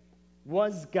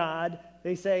was God.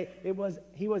 They say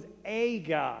he was a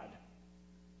God.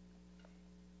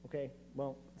 Okay,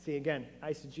 well, see again,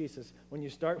 eisegesis. When you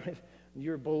start with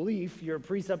your belief, your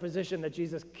presupposition that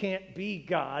Jesus can't be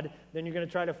God, then you're going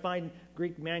to try to find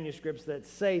Greek manuscripts that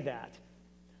say that,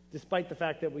 despite the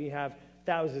fact that we have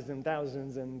thousands and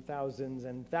thousands and thousands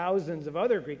and thousands of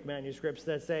other Greek manuscripts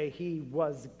that say he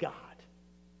was God.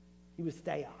 He was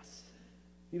theos.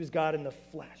 He was God in the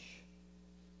flesh.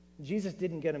 Jesus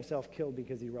didn't get himself killed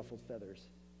because he ruffled feathers.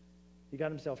 He got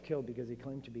himself killed because he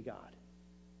claimed to be God.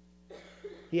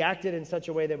 He acted in such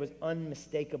a way that was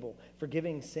unmistakable,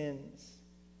 forgiving sins,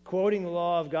 quoting the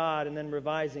law of God and then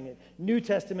revising it. New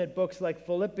Testament books like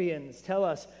Philippians tell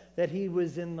us that he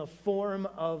was in the form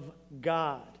of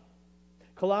God.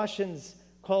 Colossians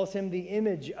calls him the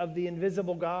image of the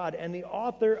invisible God and the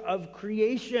author of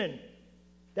creation.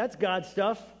 That's God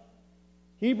stuff.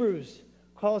 Hebrews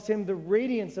calls him the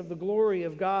radiance of the glory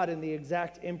of God and the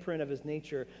exact imprint of his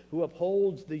nature, who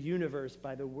upholds the universe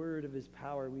by the word of his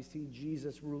power. We see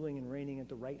Jesus ruling and reigning at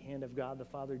the right hand of God the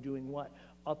Father, doing what?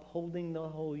 Upholding the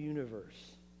whole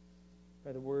universe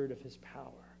by the word of his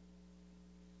power.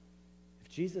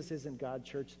 If Jesus isn't God,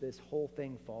 church, this whole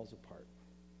thing falls apart.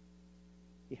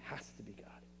 He has to be God.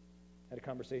 I had a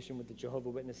conversation with the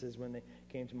Jehovah's Witnesses when they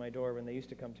came to my door, when they used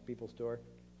to come to people's door.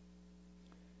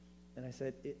 And I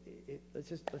said,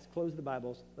 let's close the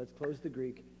Bibles. Let's close the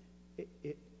Greek.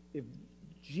 If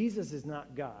Jesus is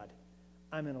not God,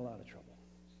 I'm in a lot of trouble.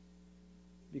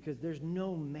 because there's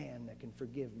no man that can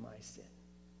forgive my sin.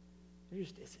 There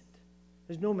just isn't.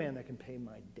 There's no man that can pay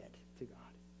my debt to God.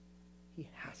 He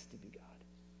has to be God.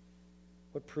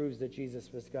 What proves that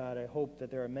Jesus was God? I hope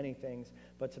that there are many things,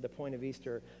 but to the point of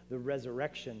Easter, the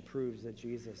resurrection proves that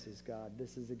Jesus is God.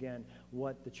 This is, again,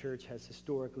 what the church has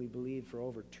historically believed for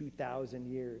over 2,000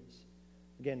 years.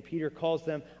 Again, Peter calls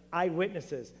them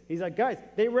eyewitnesses. He's like, guys,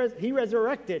 he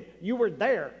resurrected. You were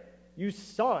there. You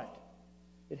saw it.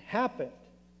 It happened.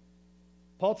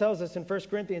 Paul tells us in 1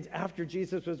 Corinthians, after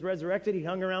Jesus was resurrected, he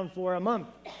hung around for a month.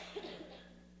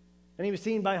 And he was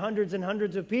seen by hundreds and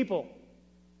hundreds of people.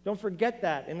 Don't forget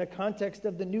that in the context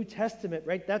of the New Testament,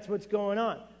 right? That's what's going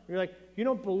on. You're like, you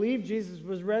don't believe Jesus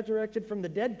was resurrected from the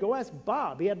dead? Go ask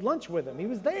Bob. He had lunch with him. He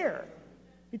was there.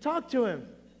 He talked to him.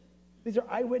 These are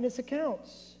eyewitness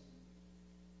accounts.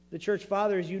 The church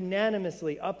fathers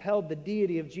unanimously upheld the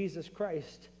deity of Jesus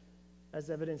Christ as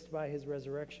evidenced by his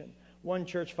resurrection. One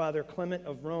church father, Clement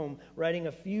of Rome, writing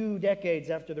a few decades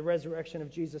after the resurrection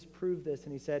of Jesus, proved this,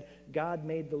 and he said, God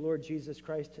made the Lord Jesus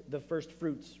Christ the first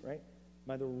fruits, right?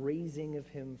 By the raising of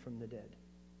him from the dead.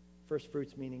 First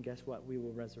fruits meaning, guess what? We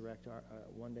will resurrect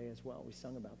one day as well. We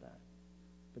sung about that.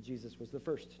 But Jesus was the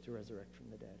first to resurrect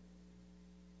from the dead.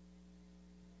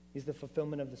 He's the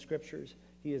fulfillment of the scriptures.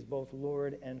 He is both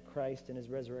Lord and Christ, and his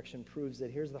resurrection proves that.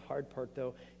 Here's the hard part,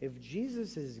 though. If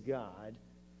Jesus is God,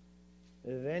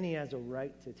 then he has a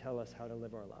right to tell us how to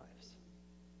live our lives.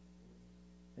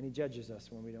 And he judges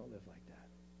us when we don't live like that.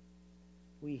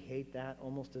 We hate that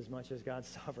almost as much as God's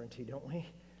sovereignty, don't we?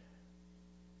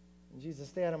 And Jesus,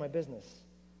 stay out of my business.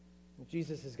 If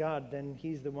Jesus is God, then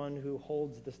he's the one who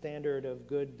holds the standard of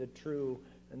good, the true,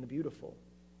 and the beautiful.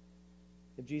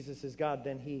 If Jesus is God,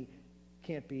 then he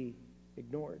can't be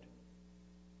ignored.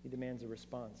 He demands a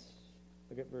response.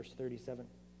 Look at verse 37.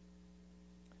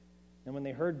 And when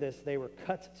they heard this, they were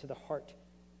cut to the heart.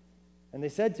 And they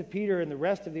said to Peter and the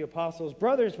rest of the apostles,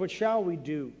 brothers, what shall we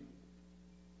do?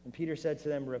 And Peter said to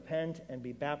them, repent and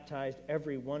be baptized,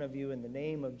 every one of you, in the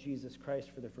name of Jesus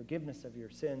Christ for the forgiveness of your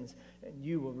sins, and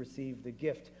you will receive the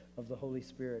gift of the Holy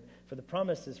Spirit. For the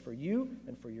promise is for you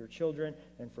and for your children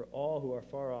and for all who are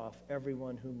far off,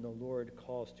 everyone whom the Lord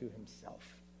calls to himself.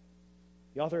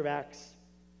 The author of Acts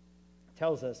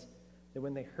tells us that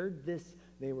when they heard this,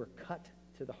 they were cut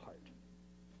to the heart,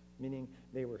 meaning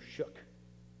they were shook,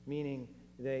 meaning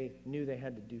they knew they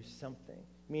had to do something,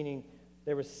 meaning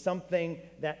there was something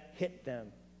that hit them.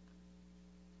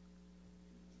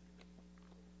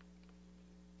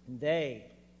 They,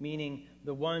 meaning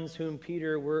the ones whom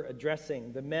Peter were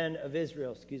addressing, the men of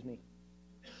Israel,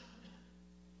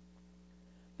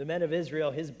 The men of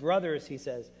Israel, his brothers, he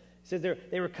says. He says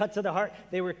they were cut to the heart.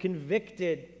 They were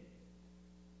convicted.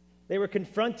 They were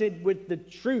confronted with the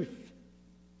truth.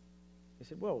 They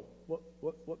said, whoa,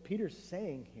 what Peter's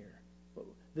saying here,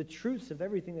 the truths of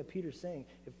everything that Peter's saying,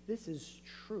 if this is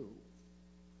true,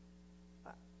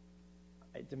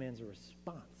 it demands a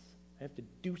response. I have to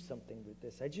do something with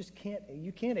this.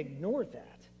 You can't ignore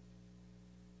that.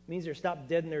 It means they're stopped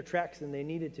dead in their tracks and they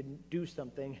needed to do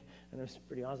something, and it was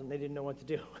pretty awesome. They didn't know what to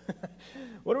do.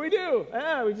 What do we do?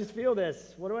 We just feel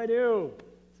this. What do I do?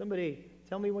 Somebody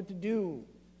tell me what to do.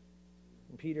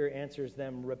 And Peter answers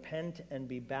them, repent and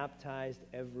be baptized,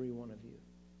 every one of you.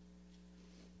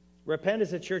 Repent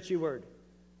is a churchy word.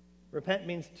 Repent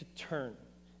means to turn.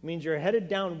 It means you're headed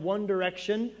down one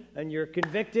direction and you're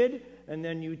convicted, and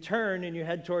then you turn and you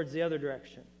head towards the other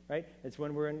direction, right? It's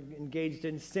when we're engaged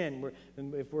in sin.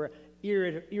 If we're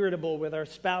irritable with our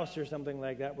spouse or something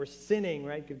like that, we're sinning,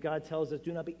 right? Because God tells us,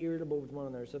 do not be irritable with one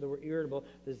another. So that we're irritable.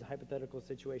 This is a hypothetical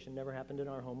situation. Never happened in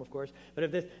our home, of course. But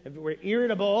if we're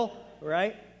irritable,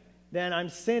 right, then I'm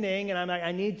sinning, and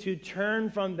I need to turn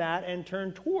from that and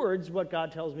turn towards what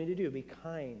God tells me to do. Be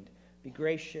kind. Be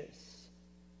gracious.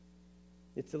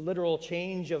 It's a literal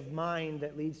change of mind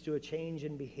that leads to a change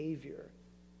in behavior.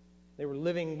 They were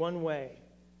living one way,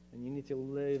 and you need to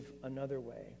live another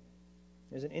way.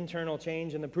 There's an internal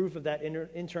change, and the proof of that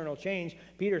internal change,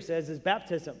 Peter says, is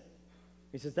baptism.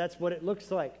 He says that's what it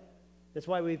looks like. That's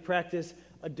why we practice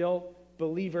adult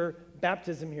believer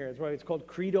baptism here. That's why it's called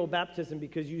credo baptism,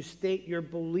 because you state your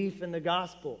belief in the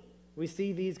gospel. We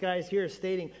see these guys here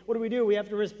stating, what do? We have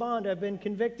to respond, I've been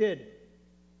convicted.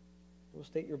 We'll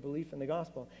state your belief in the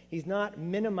gospel. He's not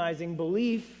minimizing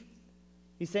belief.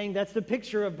 He's saying that's the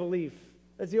picture of belief.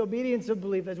 That's the obedience of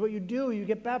belief. That's what you do. You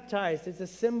get baptized. It's a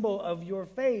symbol of your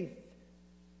faith.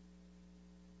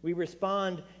 We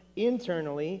respond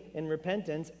internally in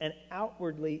repentance and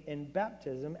outwardly in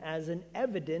baptism as an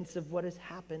evidence of what has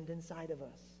happened inside of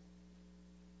us.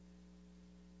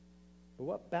 But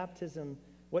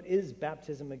what is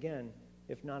baptism again?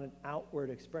 if not an outward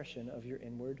expression of your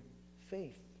inward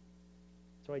faith?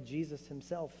 That's why Jesus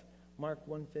himself, Mark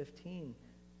 1:15,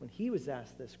 when he was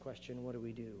asked this question, what do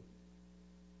we do?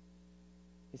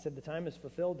 He said, the time is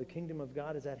fulfilled, the kingdom of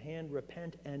God is at hand,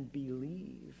 repent and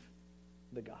believe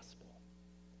the gospel.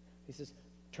 He says,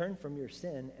 turn from your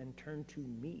sin and turn to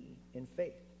me in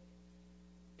faith.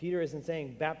 Peter isn't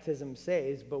saying baptism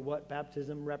saves, but what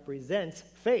baptism represents,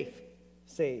 faith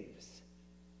saves.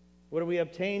 What do we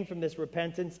obtain from this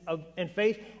repentance and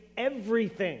faith?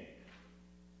 Everything.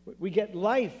 We get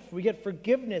life, we get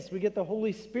forgiveness, we get the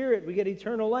Holy Spirit, we get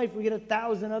eternal life, we get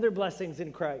 1,000 other blessings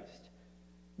in Christ.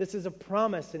 This is a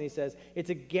promise, and he says, it's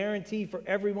a guarantee for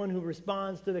everyone who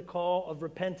responds to the call of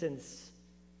repentance.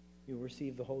 You'll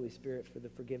receive the Holy Spirit for the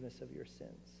forgiveness of your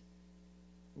sins.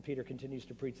 And Peter continues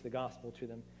to preach the gospel to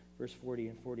them, verse 40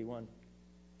 and 41.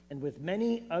 And with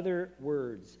many other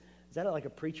words. Is that like a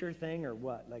preacher thing or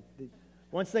what? Like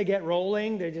once they get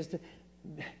rolling, they just...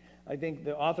 I think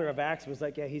the author of Acts was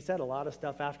like, yeah, he said a lot of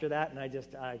stuff after that, and I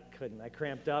couldn't. I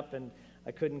cramped up, and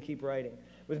I couldn't keep writing.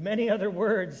 With many other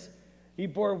words, he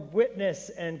bore witness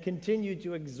and continued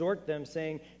to exhort them,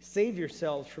 saying, save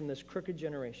yourselves from this crooked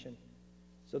generation.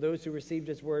 So those who received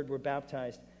his word were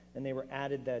baptized, and they were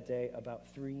added that day about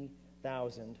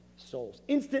 3,000 souls.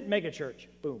 Instant megachurch.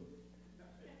 Boom.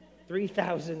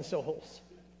 3,000 souls.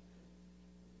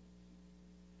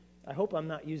 I hope I'm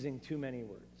not using too many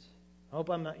words. I hope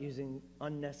I'm not using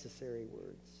unnecessary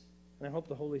words. And I hope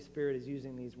the Holy Spirit is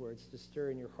using these words to stir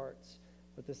in your hearts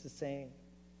what this is saying.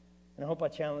 And I hope I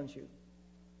challenge you.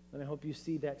 And I hope you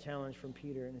see that challenge from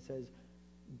Peter, and it says,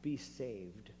 be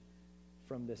saved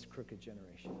from this crooked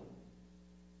generation.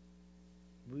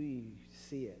 We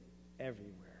see it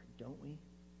everywhere, don't we?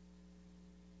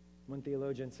 One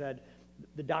theologian said,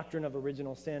 the doctrine of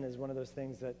original sin is one of those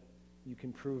things that you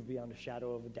can prove beyond a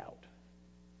shadow of a doubt.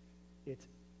 It's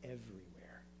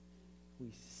everywhere.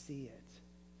 We see it.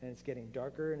 And it's getting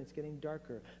darker and it's getting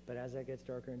darker. But as that gets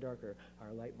darker and darker,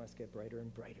 our light must get brighter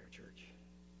and brighter, church.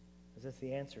 Because that's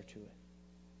the answer to it.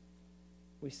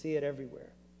 We see it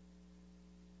everywhere.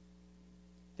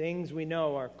 Things we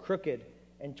know are crooked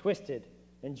and twisted,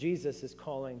 and Jesus is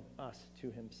calling us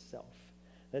to himself.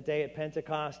 That day at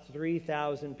Pentecost,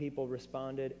 3,000 people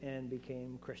responded and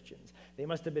became Christians. They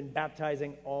must have been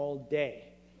baptizing all day.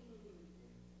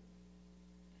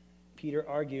 Peter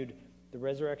argued the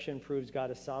resurrection proves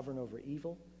God is sovereign over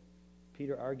evil.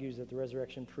 Peter argues that the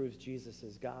resurrection proves Jesus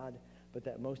is God, but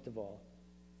that most of all,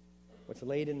 what's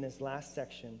laid in this last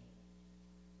section,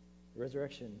 the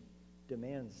resurrection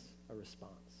demands a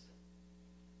response.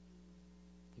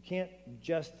 You can't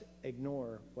just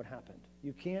ignore what happened.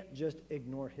 You can't just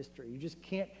ignore history. You just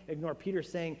can't ignore Peter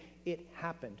saying it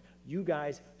happened. You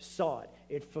guys saw it.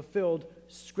 It fulfilled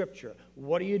Scripture.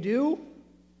 What do?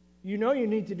 You know you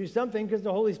need to do something because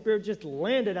the Holy Spirit just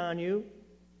landed on you.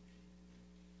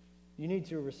 You need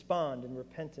to respond in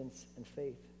repentance and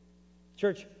faith.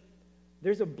 Church,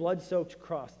 there's a blood-soaked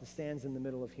cross that stands in the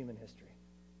middle of human history.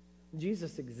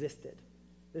 Jesus existed.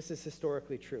 This is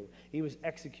historically true. He was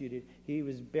executed. He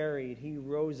was buried. He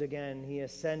rose again. He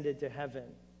ascended to heaven.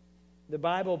 The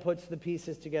Bible puts the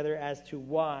pieces together as to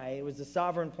why. It was the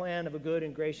sovereign plan of a good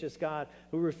and gracious God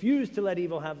who refused to let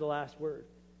evil have the last word.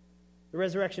 The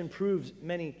resurrection proves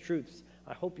many truths.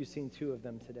 I hope you've seen two of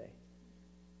them today.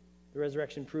 The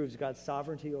resurrection proves God's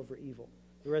sovereignty over evil.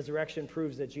 The resurrection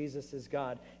proves that Jesus is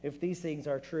God. If these things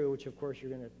are true, which of course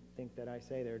you're going to think that I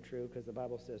say they're true because the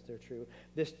Bible says they're true,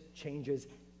 this changes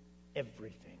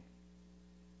everything.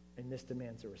 And this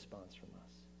demands a response from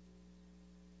us.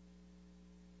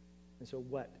 And so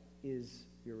what is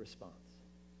your response?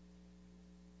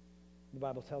 The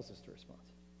Bible tells us the response: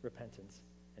 repentance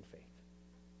and faith.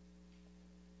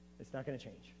 It's not going to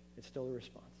change. It's still a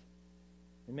response.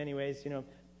 In many ways,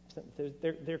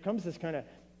 there comes this kind of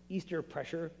Easter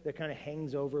pressure that kind of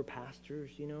hangs over pastors,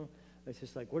 It's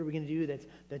just like, what are we going to do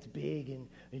that's big and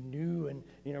new, and,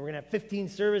 we're going to have 15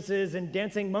 services and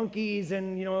dancing monkeys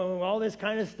and, all this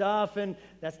kind of stuff, and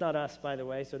that's not us, by the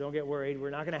way, so don't get worried.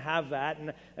 We're not going to have that,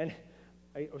 and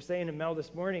I was saying to Mel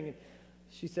this morning, and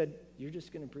she said, you're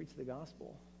just going to preach the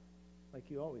gospel like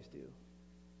you always do,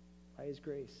 by his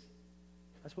grace.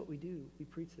 That's what we do. We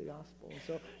preach the gospel. And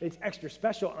so it's extra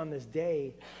special on this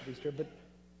day of Easter, but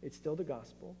it's still the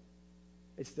gospel.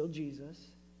 It's still Jesus.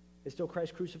 It's still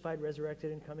Christ crucified,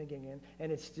 resurrected, and coming again.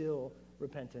 And it's still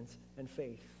repentance and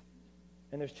faith.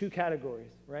 And there's two categories,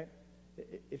 right?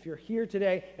 If you're here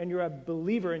today and you're a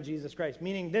believer in Jesus Christ,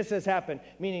 meaning this has happened,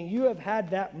 meaning you have had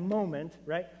that moment,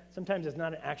 right? Sometimes it's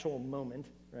not an actual moment,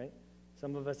 right?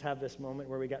 Some of us have this moment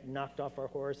where we got knocked off our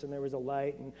horse and there was a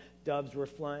light and doves were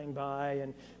flying by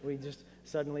and we just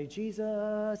suddenly,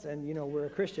 Jesus, and we're a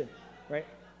Christian, right?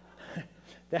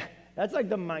 That's like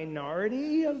the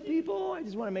minority of people. I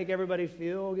just want to make everybody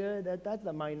feel good. That's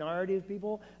the minority of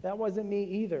people. That wasn't me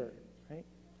either, right?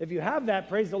 If you have that,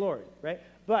 praise the Lord, right?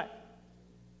 But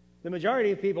the majority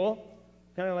of people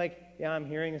kind of like, yeah, I'm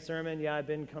hearing a sermon. Yeah, I've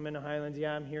been coming to Highlands.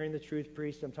 Yeah, I'm hearing the truth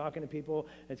preached. I'm talking to people.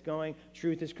 It's going,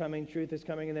 truth is coming, truth is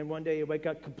coming. And then one day you wake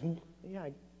up, kaboom. Yeah,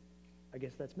 I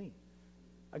guess that's me.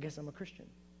 I guess I'm a Christian.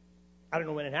 I don't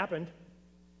know when it happened,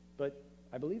 but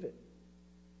I believe it.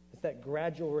 It's that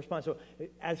gradual response. So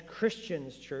as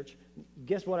Christians, church,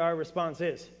 guess what our response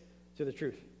is to the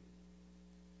truth?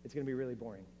 It's going to be really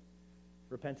boring.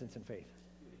 Repentance and faith.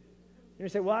 You're going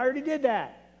to say, well, I already did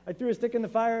that. I threw a stick in the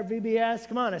fire at VBS.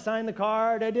 Come on, I signed the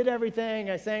card. I did everything.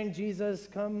 I sang Jesus,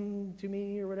 come to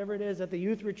me, or whatever it is, at the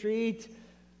youth retreat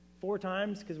 4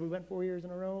 times because we went 4 years in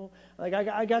a row. Like,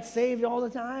 I got saved all the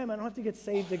time. I don't have to get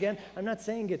saved again. I'm not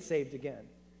saying get saved again.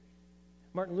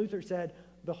 Martin Luther said,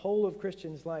 the whole of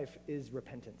Christian's life is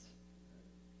repentance.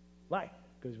 Why?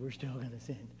 Because we're still going to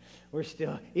sin. We're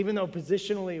still, even though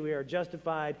positionally we are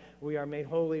justified, we are made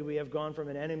holy, we have gone from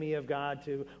an enemy of God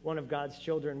to one of God's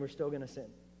children, we're still going to sin.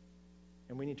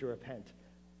 And we need to repent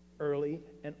early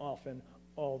and often,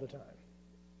 all the time.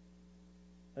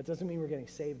 That doesn't mean we're getting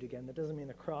saved again. That doesn't mean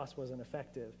the cross wasn't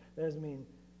effective. That doesn't mean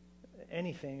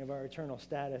anything of our eternal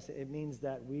status. It means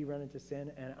that we run into sin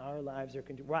and our lives are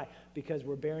continued. Why? Because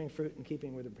we're bearing fruit in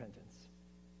keeping with repentance.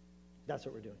 That's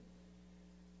what we're doing.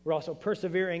 We're also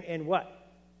persevering in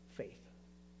what? Faith.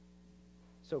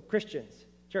 So Christians,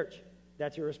 church,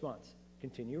 that's your response.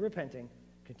 Continue repenting,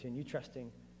 continue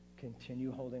trusting,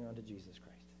 continue holding on to Jesus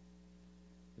Christ.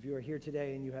 If you are here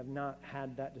today and you have not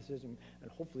had that decision,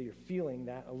 and hopefully you're feeling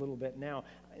that a little bit now,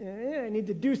 I need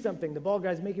to do something. The ball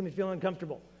guy's making me feel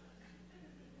uncomfortable.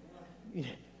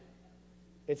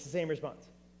 It's the same response.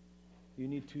 You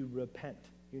need to repent.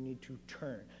 You need to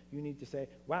turn. You need to say,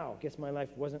 wow, guess my life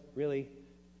wasn't really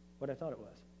what I thought it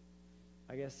was.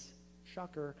 I guess,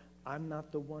 shocker, I'm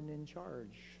not the one in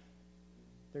charge.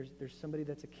 There's somebody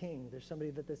that's a king. There's somebody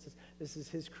that this is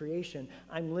his creation.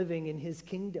 I'm living in his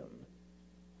kingdom.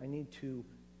 I need to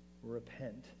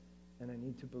repent, and I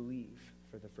need to believe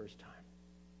for the first time.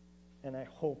 And I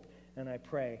hope and I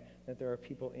pray that there are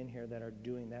people in here that are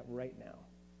doing that right now.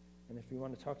 And if you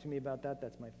want to talk to me about that,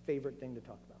 that's my favorite thing to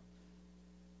talk about.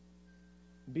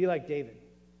 Be like David.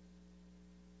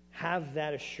 Have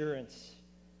that assurance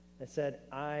that said,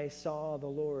 I saw the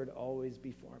Lord always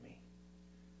before me.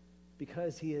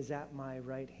 Because he is at my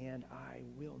right hand, I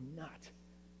will not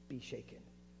be shaken.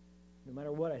 No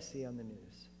matter what I see on the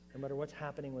news, no matter what's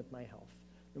happening with my health,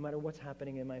 no matter what's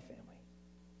happening in my family.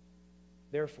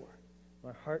 Therefore,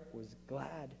 my heart was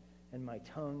glad and my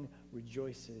tongue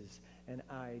rejoices, and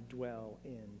I dwell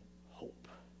in hope.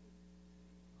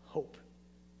 Hope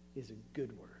is a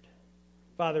good word.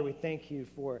 Father, we thank you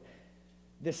for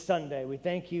this Sunday. We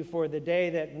thank you for the day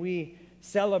that we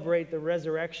celebrate the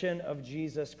resurrection of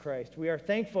Jesus Christ. We are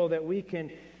thankful that we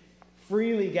can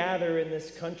freely gather in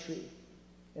this country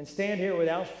and stand here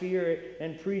without fear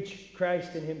and preach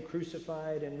Christ and him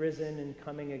crucified and risen and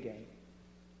coming again.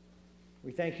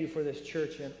 We thank you for this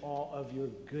church and all of your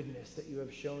goodness that you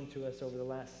have shown to us over the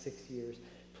last 6 years.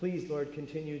 Please, Lord,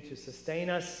 continue to sustain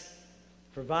us,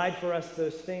 provide for us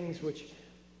those things which,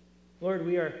 Lord,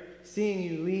 we are seeing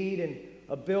you lead in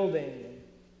a building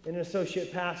and an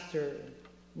associate pastor and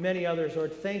many others.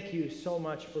 Lord, thank you so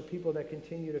much for people that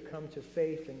continue to come to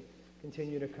faith and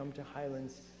continue to come to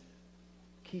Highlands.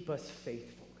 Keep us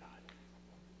faithful, God.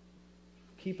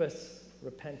 Keep us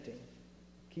repenting.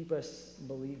 Keep us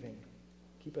believing.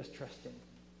 Keep us trusting.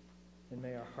 And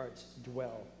may our hearts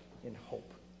dwell in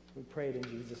hope. We pray it in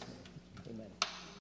Jesus' name. Amen.